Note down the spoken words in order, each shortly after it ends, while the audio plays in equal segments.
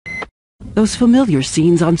Those familiar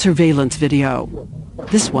scenes on surveillance video.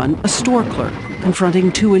 This one, a store clerk confronting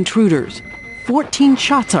two intruders. 14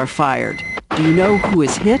 shots are fired. Do you know who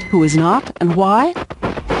is hit, who is not, and why?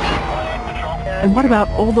 And what about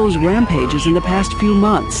all those rampages in the past few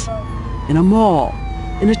months? In a mall,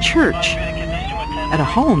 in a church, at a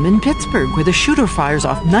home in Pittsburgh where the shooter fires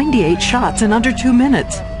off 98 shots in under 2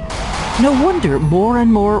 minutes. No wonder more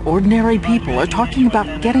and more ordinary people are talking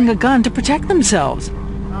about getting a gun to protect themselves.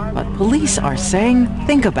 But police are saying,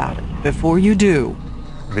 think about it before you do.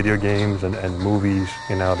 Video games and movies,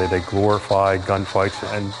 you know, they glorify gunfights,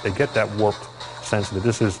 and they get that warped sense that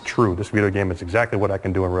this is true. This video game is exactly what I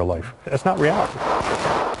can do in real life. It's not reality.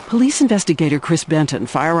 Police investigator Chris Benton,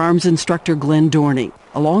 firearms instructor Glenn Dorney,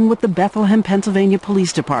 along with the Bethlehem, Pennsylvania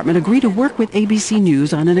Police Department, agree to work with ABC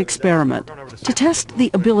News on an experiment to test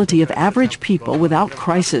the ability of average people without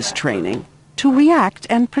crisis training to react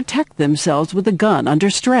and protect themselves with a gun under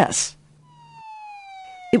stress.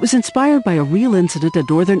 It was inspired by a real incident at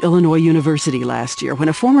Northern Illinois University last year when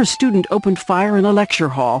a former student opened fire in a lecture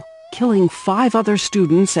hall, killing 5 other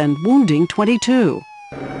students and wounding 22.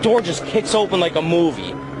 Door just kicks open like a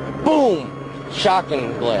movie. Boom!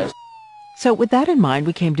 Shotgun blast. So with that in mind,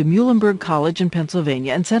 we came to Muhlenberg College in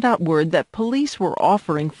Pennsylvania and sent out word that police were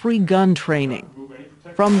offering free gun training.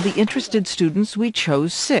 From the interested students, we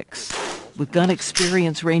chose 6, with gun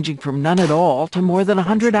experience ranging from none at all to more than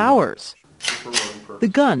 100 hours. The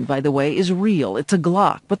gun, by the way, is real. It's a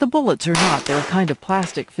Glock, but the bullets are not. They're a kind of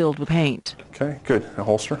plastic filled with paint. Okay, good. A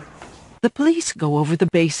holster? The police go over the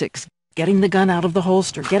basics, getting the gun out of the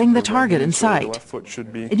holster, getting the target in sight.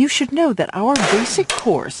 And you should know that our basic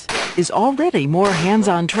course is already more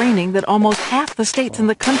hands-on training than almost half the states in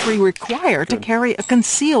the country require to carry a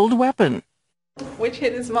concealed weapon. Which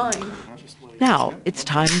hit is mine? Now, it's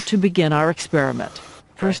time to begin our experiment.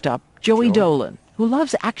 First up, Joey Dolan, who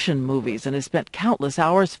loves action movies and has spent countless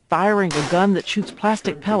hours firing a gun that shoots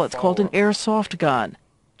plastic pellets called an airsoft gun.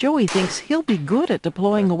 Joey thinks he'll be good at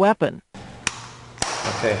deploying a weapon.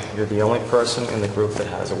 Okay, you're the only person in the group that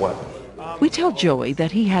has a weapon. We tell Joey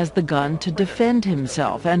that he has the gun to defend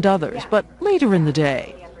himself and others, but later in the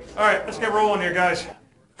day. All right, let's get rolling here, guys.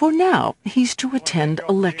 For now, he's to attend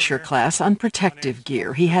a lecture class on protective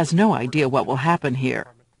gear. He has no idea what will happen here,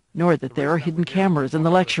 nor that there are hidden cameras in the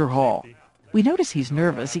lecture hall. We notice he's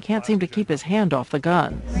nervous. He can't seem to keep his hand off the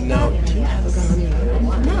gun. No. Do you have a gun on you?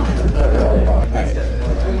 No. All right.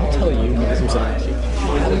 I'll tell you.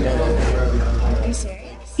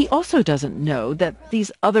 He also doesn't know that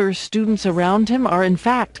these other students around him are in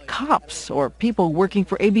fact cops or people working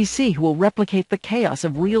for ABC who will replicate the chaos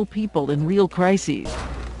of real people in real crises.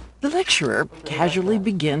 The lecturer casually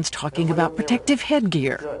begins talking about protective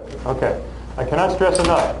headgear. Okay, I cannot stress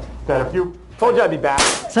enough that if you... Told you I'd be back.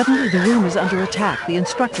 Suddenly the room is under attack. The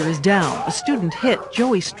instructor is down. A student hit.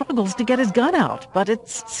 Joey struggles to get his gun out, but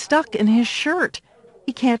it's stuck in his shirt.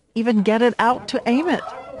 He can't even get it out to aim it.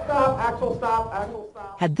 Stop, Axel, stop, Axel,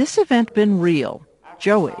 stop. Had this event been real,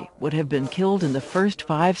 Joey would have been killed in the first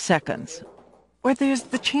 5 seconds. Or there's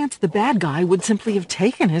the chance the bad guy would simply have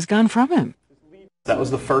taken his gun from him. That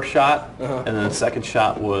was the first shot, and then the second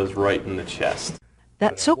shot was right in the chest.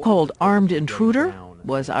 That so-called armed intruder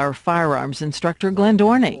was our firearms instructor, Glenn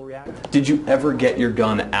Dorney. Did you ever get your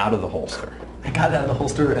gun out of the holster? I got it out of the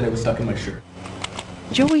holster and it was stuck in my shirt.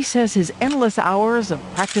 Joey says his endless hours of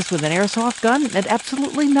practice with an airsoft gun meant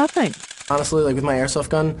absolutely nothing. Honestly, like with my airsoft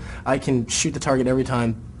gun, I can shoot the target every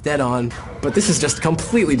time, dead on, but this is just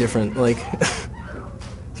completely different. Like,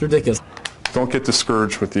 it's ridiculous. Don't get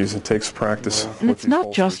discouraged with these. It takes practice. And it's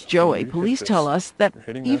not just Joey. Police tell us that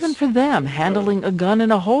even for them, handling a gun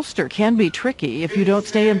in a holster can be tricky if you don't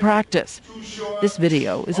stay in practice. This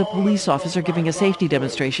video is a police officer giving a safety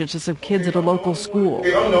demonstration to some kids at a local school.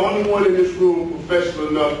 I'm the only one in this room professional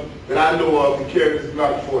enough that I know of to carry this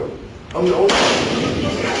Glock 40. I'm the only one.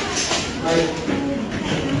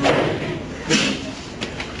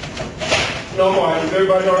 No, is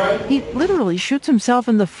everybody all right? He literally shoots himself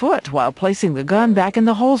in the foot while placing the gun back in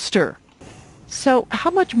the holster. So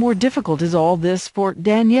how much more difficult is all this for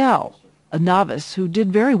Danielle, a novice who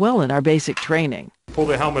did very well in our basic training? Pull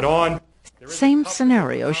the helmet on. Same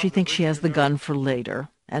scenario. She thinks she has the gun for later,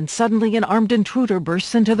 and suddenly an armed intruder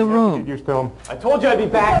bursts into the room. I told you I'd be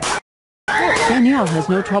back. Danielle has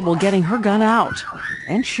no trouble getting her gun out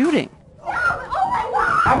and shooting.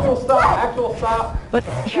 Actual stop. But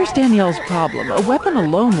here's Danielle's problem. A weapon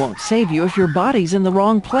alone won't save you if your body's in the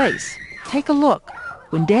wrong place. Take a look.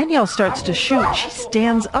 When Danielle starts to shoot, she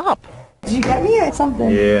stands up. Did you get me or something?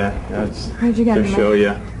 Yeah, that's How'd you get to me? show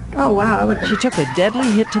you. Oh, wow. She took a deadly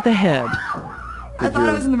hit to the head. I thought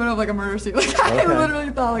I was in the middle of like a murder scene. Like I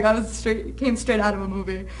literally thought like I was came straight out of a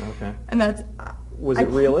movie. Okay. And that's. Was it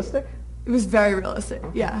realistic? It was very realistic.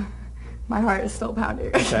 Yeah. My heart is still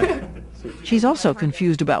pounding. Okay. She's also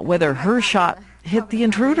confused about whether her shot hit the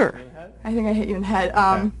intruder. I think I hit you in the head.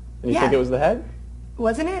 And you think it was the head?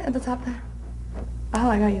 Wasn't it at the top there? Oh,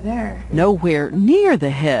 I got you there. Nowhere near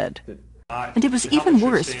the head. And it was even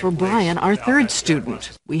worse for Brian, our third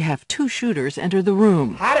student. We have two shooters enter the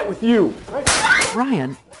room. Had it with you.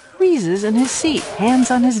 Brian freezes in his seat, hands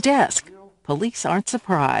on his desk. Police aren't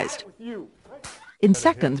surprised. In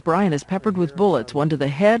seconds, Brian is peppered with bullets, one to the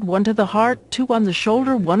head, one to the heart, two on the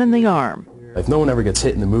shoulder, one in the arm. If no one ever gets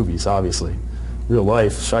hit in the movies, obviously. Real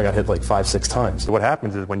life, I got hit like 5-6 times. So what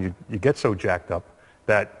happens is when you get so jacked up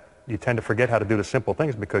that you tend to forget how to do the simple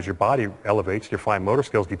things because your body elevates, your fine motor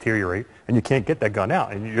skills deteriorate, and you can't get that gun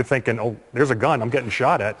out. And you're thinking, oh, there's a gun, I'm getting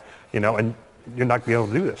shot at, and you're not going to be able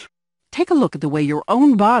to do this. Take a look at the way your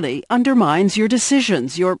own body undermines your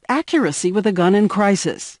decisions, your accuracy with a gun in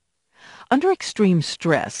crisis. Under extreme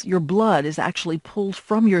stress, your blood is actually pulled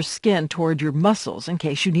from your skin toward your muscles in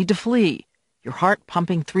case you need to flee. Your heart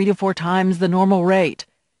pumping 3 to 4 times the normal rate.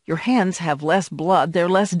 Your hands have less blood, they're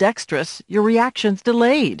less dexterous, your reaction's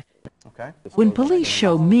delayed. Okay. When police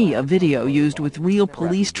show me a video used with real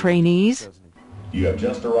police trainees, you have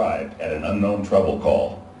just arrived at an unknown trouble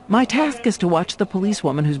call. My task is to watch the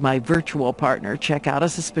policewoman who's my virtual partner check out a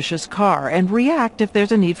suspicious car and react if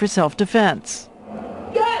there's a need for self-defense.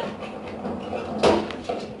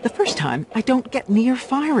 The first time, I don't get near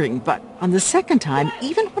firing, but on the second time,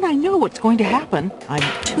 even when I know what's going to happen, I'm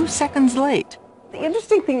 2 seconds late. The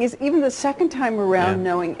interesting thing is, even the second time around,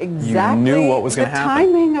 knowing exactly you knew what was the going to happen.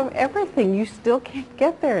 timing of everything, you still can't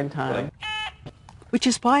get there in time. Which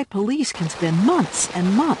is why police can spend months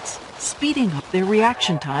and months speeding up their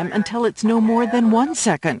reaction time until it's no more than 1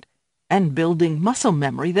 second, and building muscle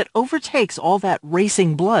memory that overtakes all that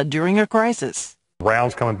racing blood during a crisis.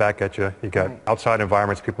 Rounds coming back at you. You got outside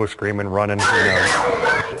environments, people are screaming, running.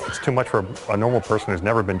 It's too much for a normal person who's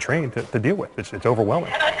never been trained to deal with. It's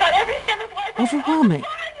overwhelming. Overwhelming,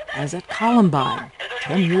 as at Columbine,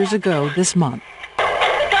 10 years ago this month.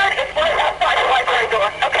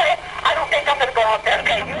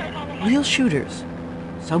 Real shooters,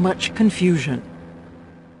 so much confusion.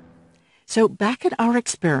 So back at our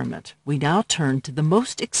experiment, we now turn to the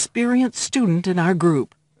most experienced student in our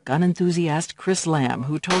group, gun enthusiast Chris Lamb,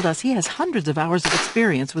 who told us he has hundreds of hours of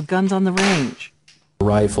experience with guns on the range.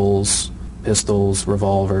 Rifles, pistols,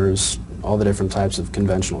 revolvers, all the different types of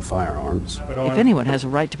conventional firearms. If anyone has a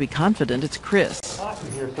right to be confident, it's Chris. Here,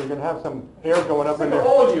 so you're going to have some air going up in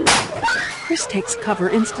there. Chris takes cover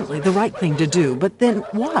instantly, the right thing to do, but then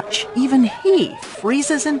watch. Even he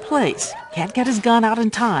freezes in place, can't get his gun out in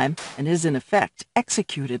time, and is in effect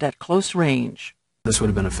executed at close range. This would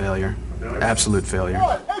have been a failure. Absolute failure.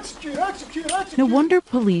 No wonder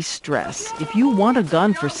police stress. If you want a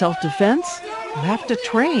gun for self-defense, you have to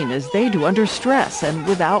train as they do under stress and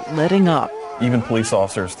without letting up. Even police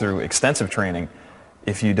officers through extensive training,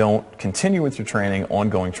 if you don't continue with your training,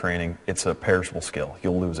 ongoing training, it's a perishable skill.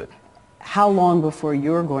 You'll lose it. How long before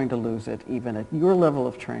you're going to lose it, even at your level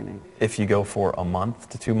of training? If you go for a month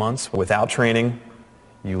to 2 months without training,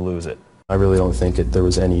 you lose it. I really don't think there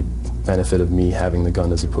was any benefit of me having the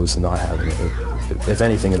gun as opposed to not having it. If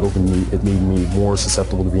anything, it made me more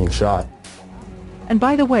susceptible to being shot. And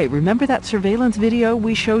by the way, remember that surveillance video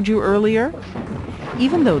we showed you earlier?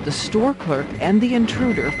 Even though the store clerk and the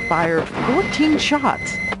intruder fired 14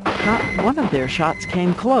 shots, not one of their shots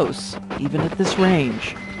came close, even at this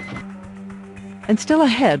range. And still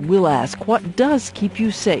ahead, we'll ask, what does keep you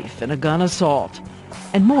safe in a gun assault?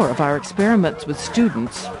 And more of our experiments with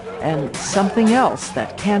students, and something else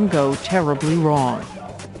that can go terribly wrong.